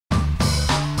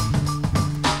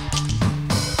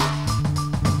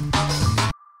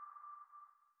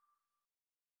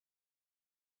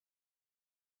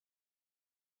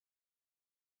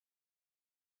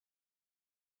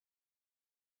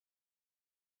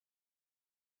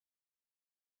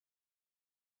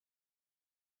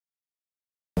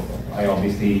I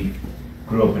obviously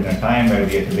grew up in a time where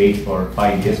we had to wait for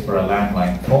 5 years for a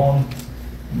landline phone.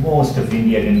 Most of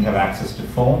India didn't have access to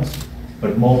phones,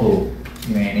 but mobile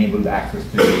enabled access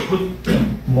to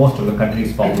most of the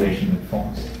country's population with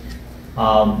phones.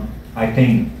 I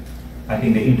think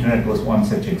the internet was one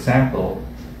such example,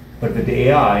 but with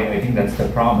AI, I think that's the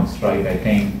promise, right? I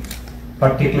think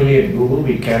particularly at Google,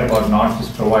 we care about not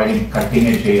just providing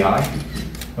cutting-edge AI,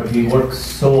 but we work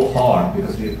so hard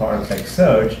because we have products like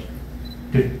Search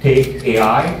to take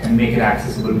AI and make it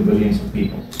accessible to billions of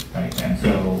people, right? And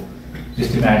so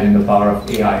just imagine the power of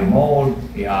AI mode,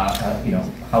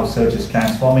 how search is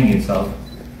transforming itself.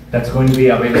 That's going to be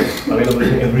available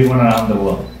to everyone around the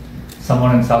world.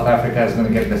 Someone in South Africa is going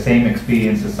to get the same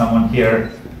experience as someone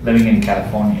here living in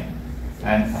California.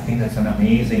 And I think that's an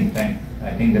amazing thing.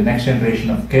 I think the next generation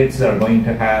of kids are going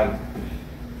to have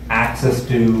access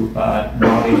to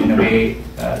knowledge in a way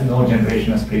no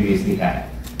generation has previously had.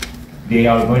 They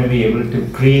are going to be able to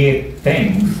create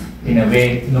things in a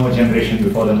way no generation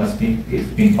before them has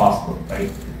been possible, right?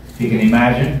 If you can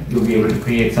imagine, you'll be able to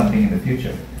create something in the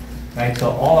future, right?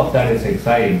 So all of that is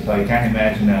exciting. So I can't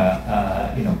imagine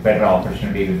a better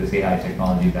opportunity with this AI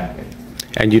technology back there.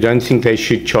 And you don't think they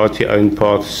should chart their own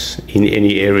paths in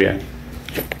any area?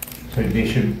 So they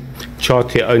should chart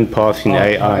their own path in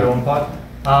AI. Their own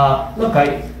path. Look,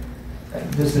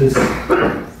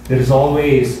 there is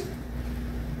always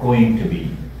going to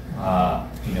be,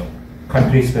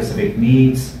 country-specific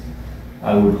needs.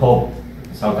 I would hope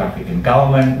the South African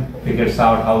government figures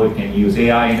out how it can use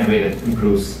AI in a way that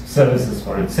improves services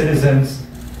for its citizens.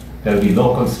 There will be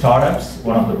local startups.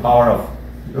 One of the power of,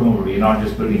 remember, we're not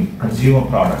just building consumer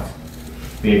products.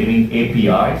 We are giving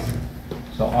APIs.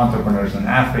 So entrepreneurs in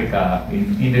Africa,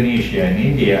 in Indonesia, in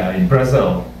India, in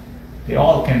Brazil, they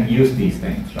all can use these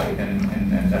things, right?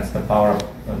 And that's the power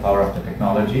of the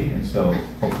technology. And so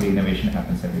hopefully innovation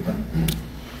happens everywhere.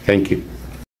 Thank you.